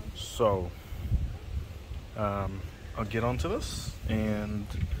 So I'll get onto this and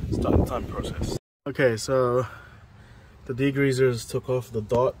start the time process. Okay, so the degreasers took off the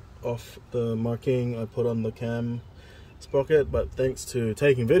dot off the marking I put on the cam sprocket, but thanks to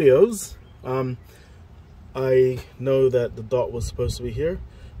taking videos, I know that the dot was supposed to be here,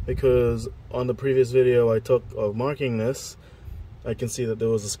 because on the previous video I took of marking this, I can see that there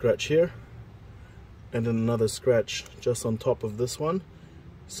was a scratch here and then another scratch just on top of this one.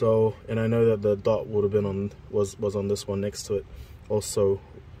 So, and I know that the dot would have been on, was on this one next to it, also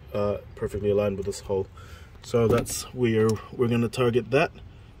perfectly aligned with this hole. So that's where we're gonna target that,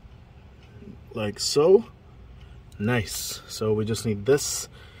 like so. Nice. So we just need this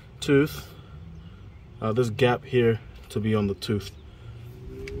tooth, this gap here, to be on the tooth.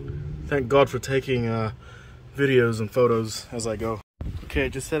 Thank God for taking videos and photos as I go. Okay,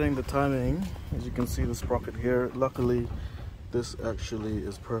 just setting the timing. As you can see, the sprocket here, luckily this actually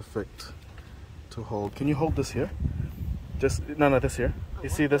is perfect to hold. Can you hold this here? Just, no, this here. You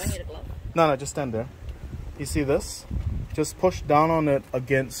see this? No, just stand there. You see this? Just push down on it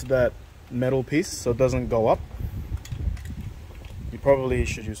against that metal piece so it doesn't go up. You probably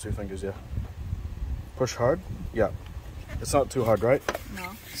should use 2 fingers, yeah. Push hard, yeah. It's not too hard, right? No.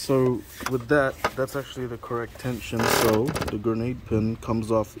 So with that, that's actually the correct tension, so the grenade pin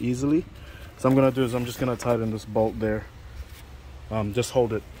comes off easily. So I'm gonna do is I'm just gonna tighten this bolt there. Just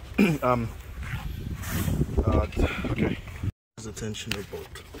hold it. Okay. There's the tensioner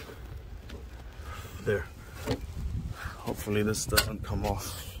bolt. There. Hopefully this doesn't come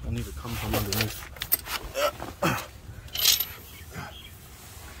off. I need to come from underneath.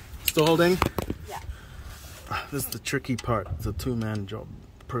 Still holding? Yeah. This is the tricky part. It's a two-man job,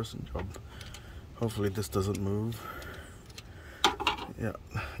 person job. Hopefully this doesn't move. Yeah,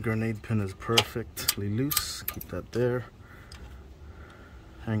 grenade pin is perfectly loose. Keep that there.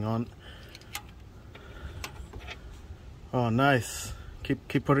 Hang on. Oh, nice.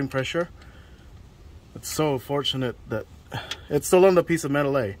 Keep putting pressure. It's so fortunate that it's still on the piece of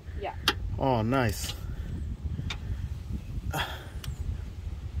metal, eh? Yeah. Oh, nice.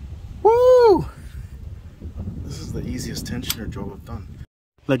 Woo! This is the easiest tensioner job I've done.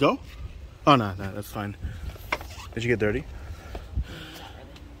 Let go? Oh, no, that's fine. Did you get dirty?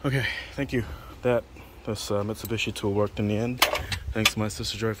 Okay, thank you. That this Mitsubishi tool worked in the end. Thanks to my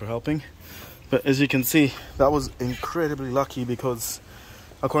sister Joy for helping. But as you can see, that was incredibly lucky because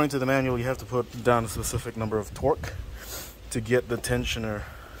according to the manual, you have to put down a specific number of torque to get the tensioner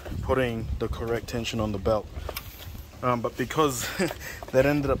putting the correct tension on the belt. But because that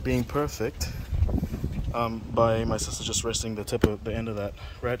ended up being perfect, by my sister just resting the end of that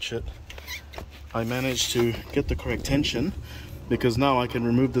ratchet, I managed to get the correct tension, because now I can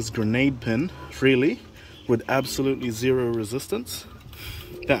remove this grenade pin freely with absolutely zero resistance.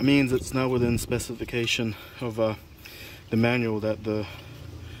 That means it's now within specification of the manual that the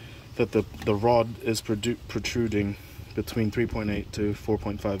rod is protruding between 3.8 to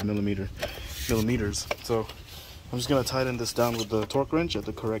 4.5 millimeters. So I'm just going to tighten this down with the torque wrench at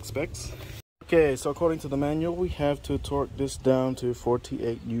the correct specs. Okay, so according to the manual, we have to torque this down to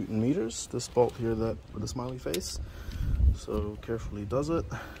 48 Newton meters. This bolt here with the smiley face. So carefully does it.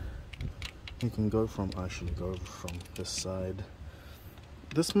 You can go from this side.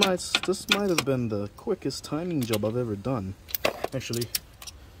 This might have been the quickest timing job I've ever done. Actually,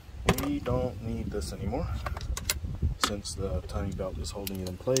 we don't need this anymore since the timing belt is holding it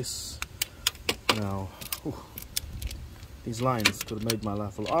in place. Now, these lines could have made my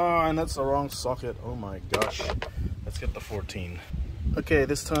life a lot. Oh, and that's the wrong socket. Oh my gosh. Let's get the 14. Okay,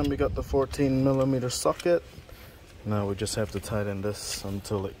 this time we got the 14 millimeter socket. Now we just have to tighten this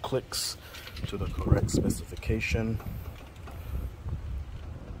until it clicks to the correct specification.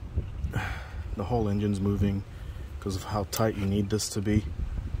 The whole engine's moving because of how tight you need this to be.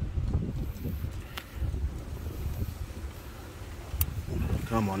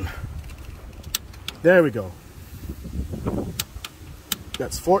 Come on. There we go.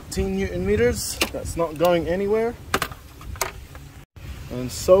 That's 14 Newton meters. That's not going anywhere.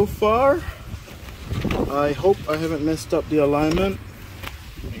 And so far, I hope I haven't messed up the alignment.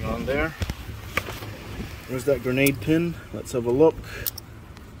 Hang on there. Where's that grenade pin? Let's have a look.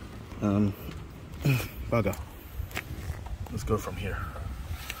 Bugger. Let's go from here.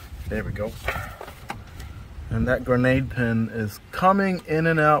 There we go. And that grenade pin is coming in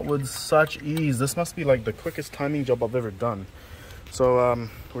and out with such ease. This must be like the quickest timing job I've ever done. So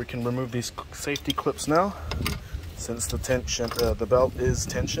we can remove these safety clips now, since the belt is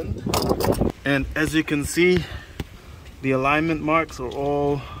tensioned. And as you can see, the alignment marks are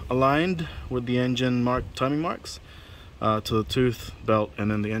all aligned with the engine timing marks to the tooth, belt,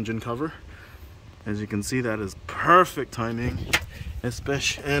 and then the engine cover. As you can see, that is perfect timing,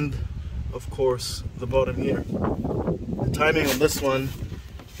 especially, and of course the bottom here. The timing on this one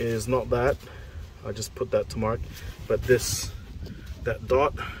is not that. I just put that to mark, but that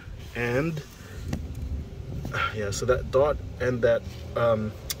dot and so that dot and that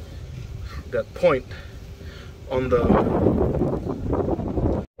point on the,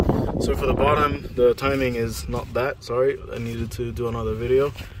 so for the bottom the timing is not that, sorry, I needed to do another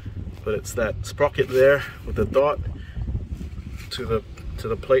video, but it's that sprocket there with the dot to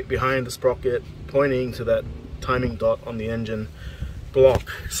the plate behind the sprocket pointing to that timing dot on the engine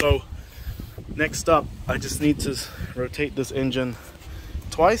block. So next up, I just need to rotate this engine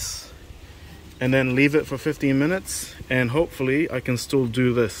twice and then leave it for 15 minutes, and hopefully I can still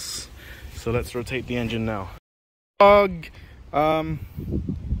do this. So let's rotate the engine now. Dog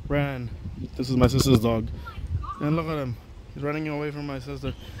ran. This is my sister's dog, and look at him, he's running away from my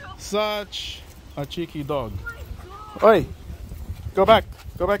sister. Such a cheeky dog. Oi, go back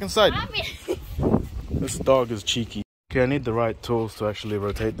inside. This dog is cheeky. Okay, I need the right tools to actually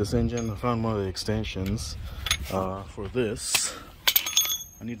rotate this engine. I found one of the extensions for this.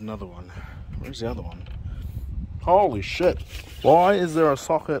 I need another one. Where's the other one? Holy shit. Why is there a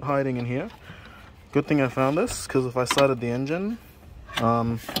socket hiding in here? Good thing I found this, because if I started the engine,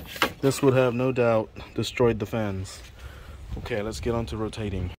 this would have no doubt destroyed the fans. Okay, let's get on to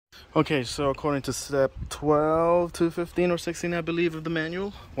rotating. Okay, so according to step 12 to 15 or 16, I believe, of the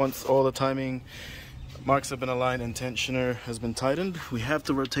manual, once all the timing marks have been aligned and tensioner has been tightened, we have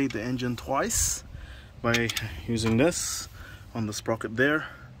to rotate the engine twice by using this on the sprocket there,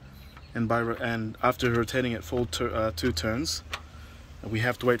 and after rotating it full 2 turns, we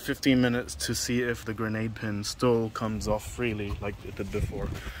have to wait 15 minutes to see if the grenade pin still comes off freely like it did before.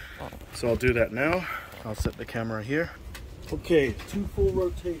 So I'll do that now. I'll set the camera here. Okay, 2 full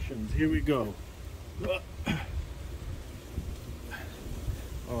rotations. Here we go.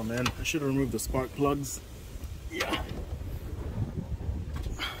 Oh man, I should have removed the spark plugs. Yeah.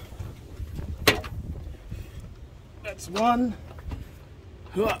 That's one.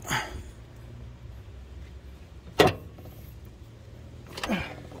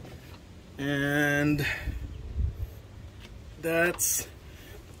 And that's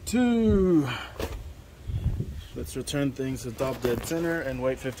 2. Let's return things to top dead center and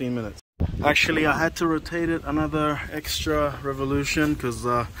wait 15 minutes. Actually, I had to rotate it another extra revolution because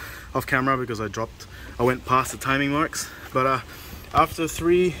off camera, because I went past the timing marks. But after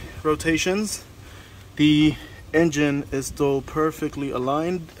 3 rotations, the engine is still perfectly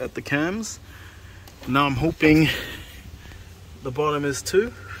aligned at the cams. Now I'm hoping the bottom is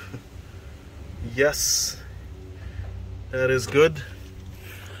too. Yes, that is good.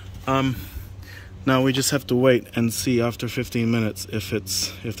 Now we just have to wait and see after 15 minutes if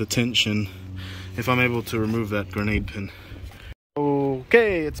I'm able to remove that grenade pin.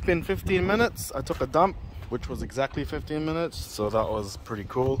 Okay, it's been 15 minutes. I took a dump, which was exactly 15 minutes, so that was pretty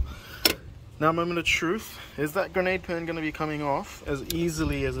cool. Now, moment of truth, is that grenade pin going to be coming off as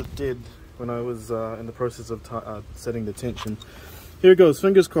easily as it did when I was in the process of setting the tension? Here it goes,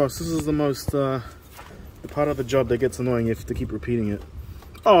 fingers crossed. This is the most, the part of the job that gets annoying. You have to keep repeating it.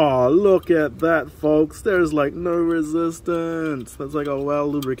 Oh, look at that, folks. There's like no resistance. That's like a well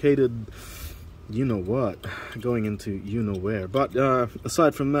lubricated, you know what, going into you know where. But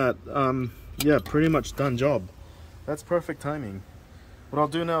aside from that, yeah, pretty much done job. That's perfect timing. What I'll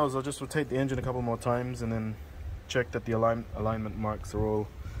do now is I'll just rotate the engine a couple more times and then check that the alignment marks are all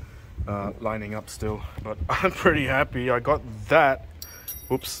lining up still. But I'm pretty happy. I got that.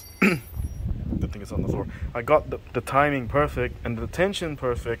 Whoops. Good thing it's on the floor. I got the timing perfect and the tension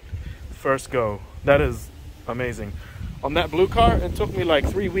perfect first go. That is amazing. On that blue car, it took me like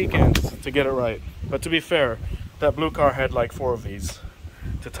 3 weekends to get it right. But to be fair, that blue car had like 4 of these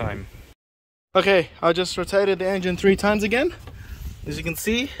to time. Okay, I just rotated the engine 3 times again. As you can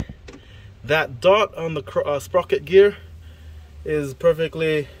see, that dot on the sprocket gear is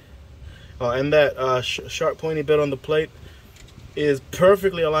perfectly, and that sharp pointy bit on the plate is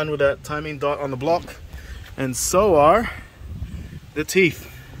perfectly aligned with that timing dot on the block, and so are the teeth.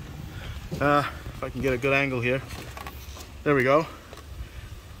 If I can get a good angle here, there we go.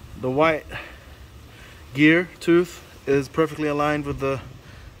 The white gear tooth is perfectly aligned with the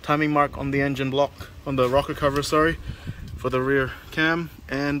timing mark on the engine block, on the rocker cover, sorry, for the rear cam,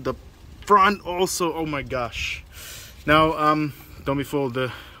 and the front also. Oh my gosh. Now don't be fooled,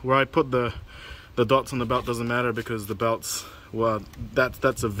 where I put the dots on the belt doesn't matter, because the belts, well,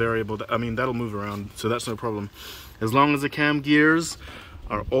 that's a variable. I mean, that'll move around, so that's no problem. As long as the cam gears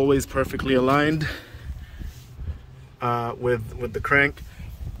are always perfectly aligned with the crank,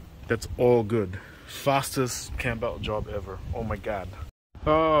 that's all good. Fastest Cambelt job ever. Oh my god.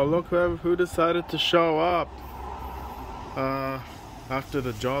 Oh, look who decided to show up after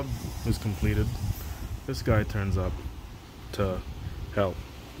the job is completed. This guy turns up to help.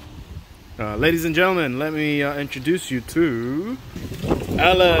 Ladies and gentlemen, let me introduce you to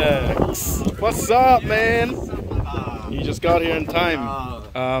Alex. What's up, man? You just got here in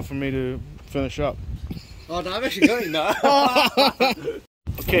time for me to finish up. Oh, no, I'm actually going now.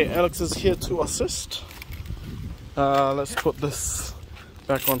 Okay, Alex is here to assist. Let's put this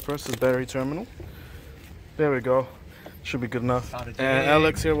back on first, this battery terminal. There we go. Should be good enough. And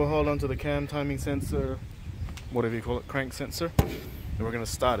Alex here will hold on to the cam timing sensor, whatever you call it, crank sensor. And we're gonna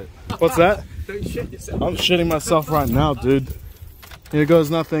start it. What's that? Don't shit yourself. I'm shitting myself right now, dude. Here goes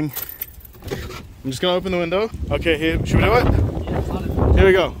nothing. I'm just gonna open the window. Okay, here, should we do it? Yeah, here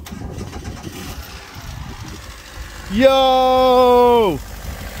we go. Yo!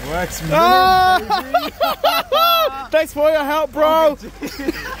 Works, Thanks for your help, bro.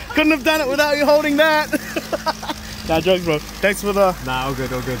 Couldn't have done it without you holding that. Nah, jokes, bro. Thanks for the. Nah, all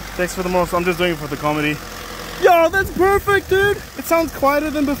good, all good. Thanks for the most. I'm just doing it for the comedy. Yo, that's perfect, dude. It sounds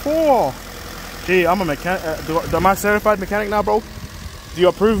quieter than before. Gee, I'm a mechanic. Am I a certified mechanic now, bro? Do you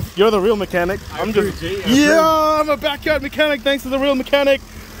approve? You're the real mechanic. I'm a backyard mechanic. Thanks to the real mechanic.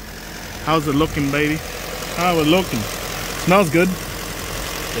 How's it looking, baby? How it looking? Smells good.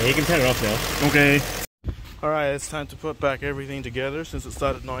 Yeah, you can turn it off now. Okay. Alright, it's time to put back everything together since it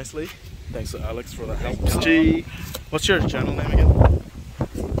started nicely. Thanks to Alex for the help. Gee. What's your channel name again?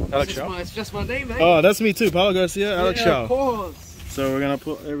 Alex Shaw? It's just my name, mate. Oh, that's me too. Paulo Garcia, Alex Shaw. Of course. So we're gonna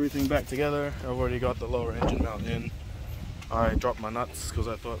put everything back together. I've already got the lower engine mount in. I dropped my nuts because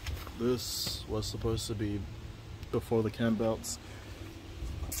I thought this was supposed to be before the cam belts.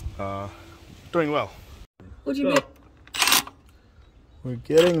 Doing well. What do you mean? We're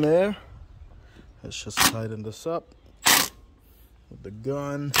getting there. Let's just tighten this up with the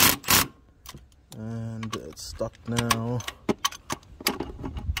gun. And it's stuck now.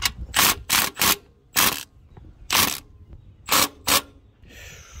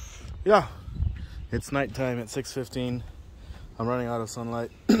 Yeah, it's nighttime at 6:15. I'm running out of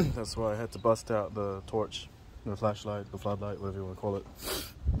sunlight. That's why I had to bust out the torch, the flashlight, the floodlight, whatever you want to call it.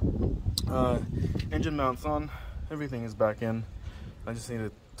 Engine mounts on. everything is back in. I just need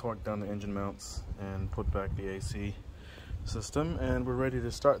to torque down the engine mounts and put back the AC system, and we're ready to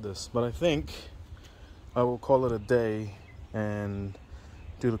start this. But I think I will call it a day and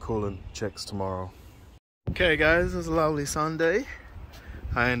do the coolant checks tomorrow. Okay guys, it's a lovely Sunday.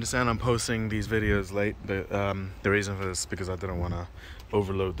 I understand I'm posting these videos late. The reason for this is because I didn't want to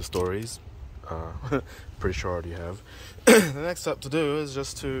overload the stories. Pretty sure I already have. The next step to do is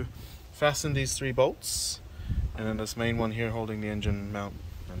just to fasten these 3 bolts, and then this main one here holding the engine mount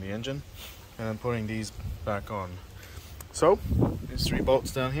and the engine, and then putting these back on. So these 3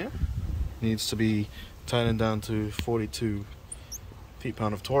 bolts down here needs to be tightened down to 42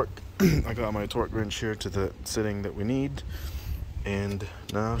 feet-pound of torque. I got my torque wrench here to the setting that we need, and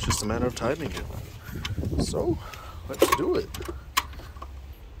now it's just a matter of tightening it. So let's do it.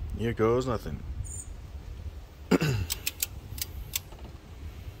 Here goes nothing.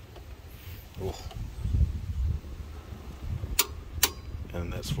 Oh.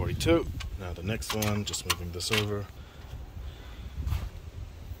 And that's 42. Now the next one, just moving this over.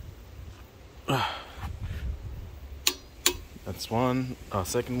 That's one,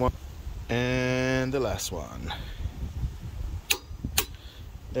 second one, and the last one.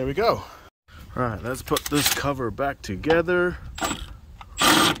 There we go. All right, let's put this cover back together.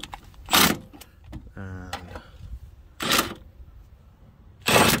 And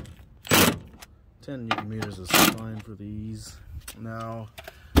 10 Newton meters is fine for these. Now,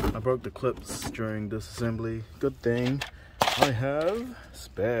 I broke the clips during disassembly. Good thing I have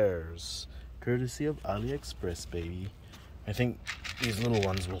spares, courtesy of AliExpress, baby. I think these little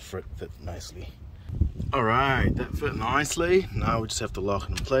ones will fit nicely. All right, that fit nicely. Now we just have to lock it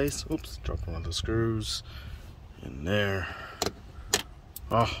in place. Oops, dropped one of the screws in there.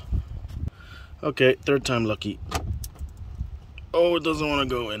 Oh, okay, 3rd time lucky. Oh, it doesn't want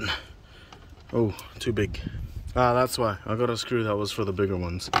to go in. Oh, too big. Ah, that's why. I got a screw that was for the bigger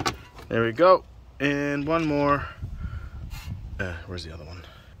ones. There we go. And one more. Where's the other one?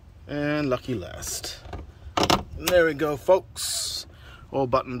 And lucky last. And there we go, folks. All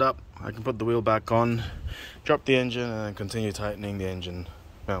buttoned up. I can put the wheel back on, drop the engine, and then continue tightening the engine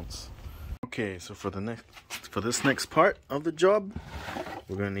mounts. Okay, so for this next part of the job,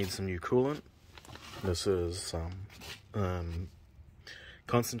 we're gonna need some new coolant. This is some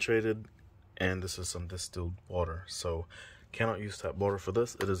concentrated, and this is some distilled water. So cannot use tap water for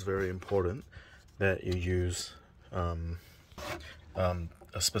this. It is very important that you use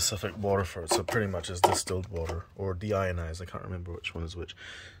a specific water for it. So pretty much it's distilled water or deionized. I can't remember which one is which.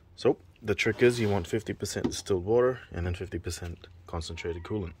 So the trick is you want 50% distilled water and then 50% concentrated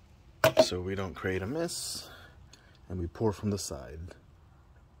coolant, so we don't create a mess, and we pour from the side.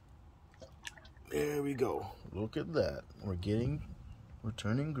 There we go. Look at that. We're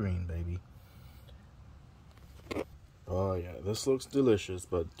turning green, baby. Oh yeah, this looks delicious,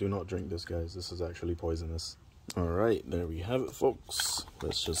 but do not drink this, guys. This is actually poisonous. All right, there we have it, folks.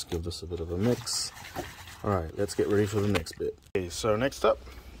 Let's just give this a bit of a mix. All right, let's get ready for the next bit. Okay, so next up,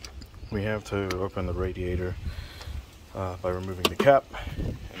 we have to open the radiator by removing the cap.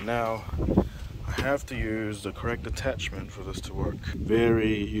 And now I have to use the correct attachment for this to work.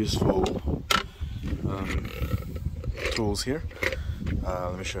 Very useful tools here.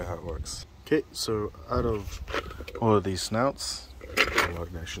 Let me show you how it works. Okay, so out of all of these snouts, I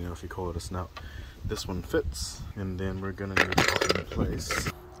don't actually know if you call it a snout, this one fits, and then we're gonna need to lock it in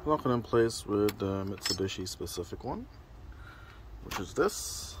place. Lock it in place with the Mitsubishi specific one, which is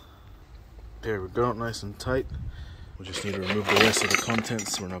this. There we go, nice and tight. We just need to remove the rest of the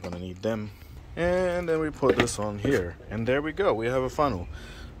contents. We're not gonna need them. And then we put this on here, and there we go, we have a funnel.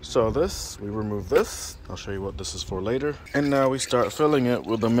 So this, we remove this. I'll show you what this is for later. And now we start filling it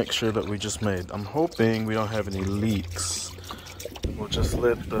with the mixture that we just made. I'm hoping we don't have any leaks. We'll just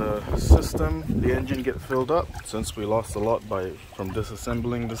let the system, the engine, get filled up, since we lost a lot from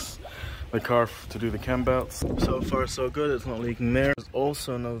disassembling the car to do the Cambelts. So far so good, it's not leaking there. There's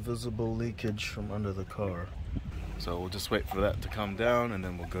also no visible leakage from under the car. So we'll just wait for that to come down, and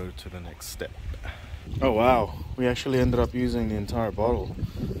then we'll go to the next step. Oh wow, we actually ended up using the entire bottle.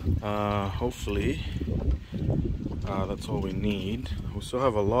 Hopefully that's all we need. We still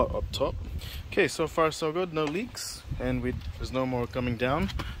have a lot up top. Okay, so far so good, no leaks, and there's no more coming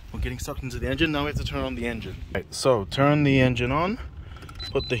down. We're getting sucked into the engine. Now we have to turn on the engine. Right, so turn the engine on,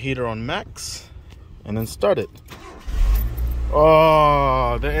 put the heater on max, and then start it.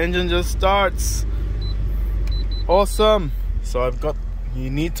 Oh, the engine just starts. Awesome. So you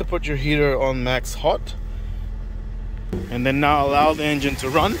need to put your heater on max hot, and then now allow the engine to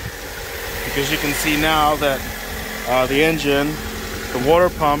run, because you can see now that the engine, the water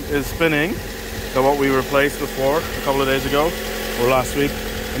pump is spinning, than what we replaced before a couple of days ago or last week.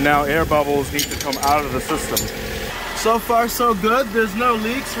 And now air bubbles need to come out of the system. So far so good. There's no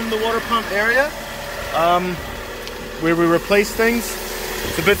leaks from the water pump area. Where we replace things,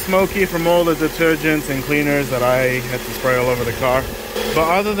 it's a bit smoky from all the detergents and cleaners that I had to spray all over the car. But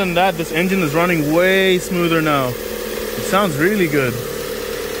other than that, this engine is running way smoother now. It sounds really good.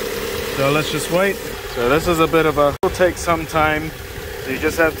 So let's just wait. So this is a bit of a, it'll take some time. So you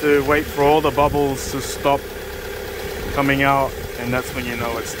just have to wait for all the bubbles to stop coming out, and that's when you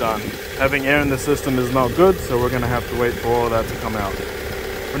know it's done. Having air in the system is not good, so we're gonna have to wait for all that to come out.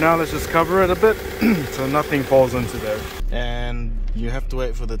 For now, let's just cover it a bit so nothing falls into there. And you have to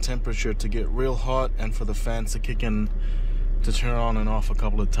wait for the temperature to get real hot and for the fans to kick in, to turn on and off a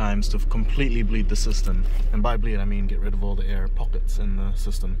couple of times to completely bleed the system. And by bleed, I mean get rid of all the air pockets in the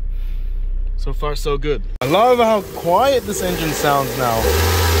system. So far, so good. I love how quiet this engine sounds now.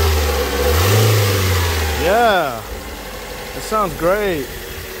 Yeah, it sounds great.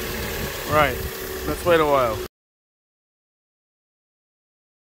 Right, let's wait a while.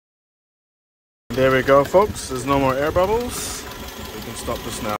 There we go, folks. There's no more air bubbles. We can stop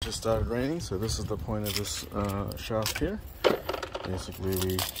this now. It just started raining, so this is the point of this shaft here. Basically,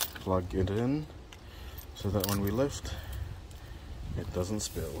 we plug it in so that when we lift, it doesn't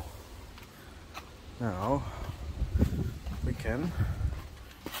spill. Now, we can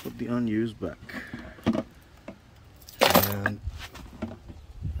put the unused back. And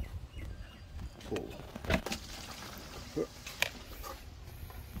pull.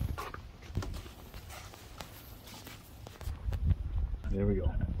 There we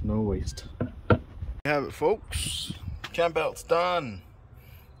go, no waste. There you have it, folks. Cambelt's done.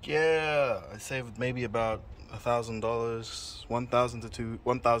 Yeah, I saved maybe about $1,000, $1,000 to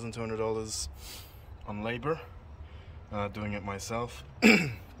 $1,200 on labor, doing it myself.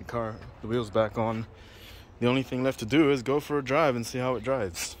 The wheel's back on. The only thing left to do is go for a drive and see how it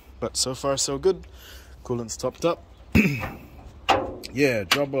drives. But so far so good. Coolant's topped up. Yeah,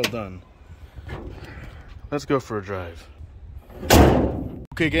 job well done. Let's go for a drive.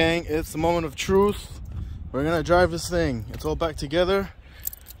 Okay gang, it's the moment of truth. We're gonna drive this thing. It's all back together.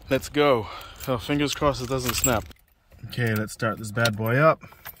 Let's go. Oh, fingers crossed it doesn't snap. Okay, let's start this bad boy up.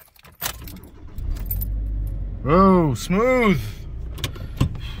 Whoa, smooth.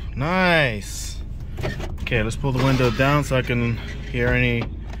 Nice. Okay, let's pull the window down so I can hear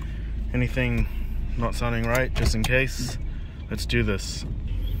anything not sounding right, just in case. Let's do this.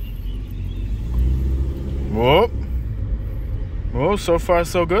 Whoa. Whoa, so far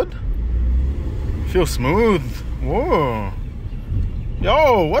so good. Feels smooth. Whoa.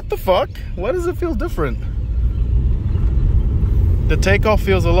 Yo, what the fuck? Why does it feel different? The takeoff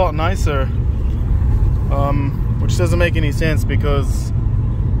feels a lot nicer. Which doesn't make any sense because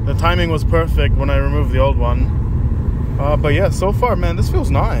the timing was perfect when I removed the old one. But yeah, so far, man, this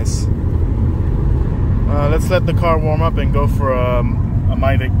feels nice. Let's let the car warm up and go for a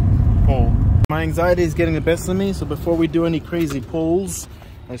Mavic pull. My anxiety is getting the best of me, so before we do any crazy pulls,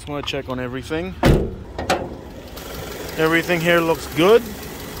 I just want to check on everything. Everything here looks good.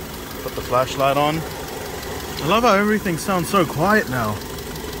 Put the flashlight on. I love how everything sounds so quiet now.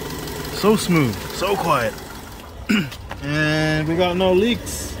 So smooth, so quiet. And we got no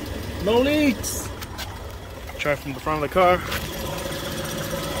leaks. No leaks. Try from the front of the car.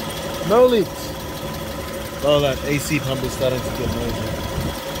 No leaks. Oh, that AC pump is starting to get noisy.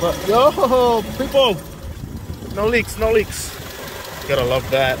 But yo, people, no leaks, no leaks. Gotta love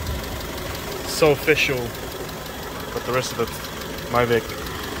that. So official. But the rest of the Mavic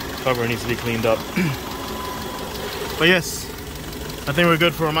cover needs to be cleaned up. But yes, I think we're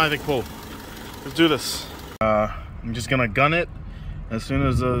good for a Mavic pull. Let's do this. I'm just gonna gun it. As soon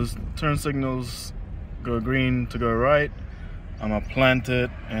as those turn signals go green to go right, I'm gonna plant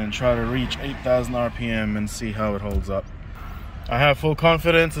it and try to reach 8,000 RPM and see how it holds up. I have full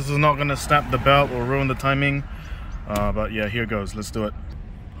confidence this is not gonna snap the belt or ruin the timing. But yeah, here goes, let's do it.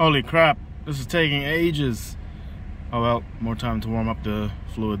 Holy crap, this is taking ages. Oh well, more time to warm up the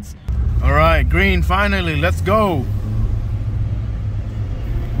fluids. All right, green, finally, let's go.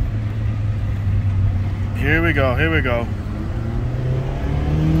 Here we go, here we go.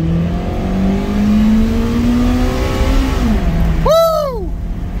 Woo!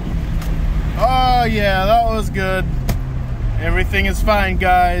 Oh yeah, that was good. Everything is fine,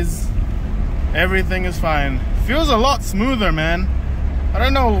 guys. Everything is fine. Feels a lot smoother, man. I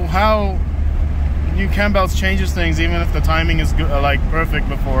don't know how new Cambelt changes things, even if the timing is good, like perfect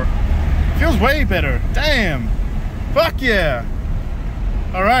before. Feels way better. Damn. Fuck yeah.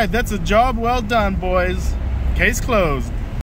 All right, that's a job well done, boys. Case closed.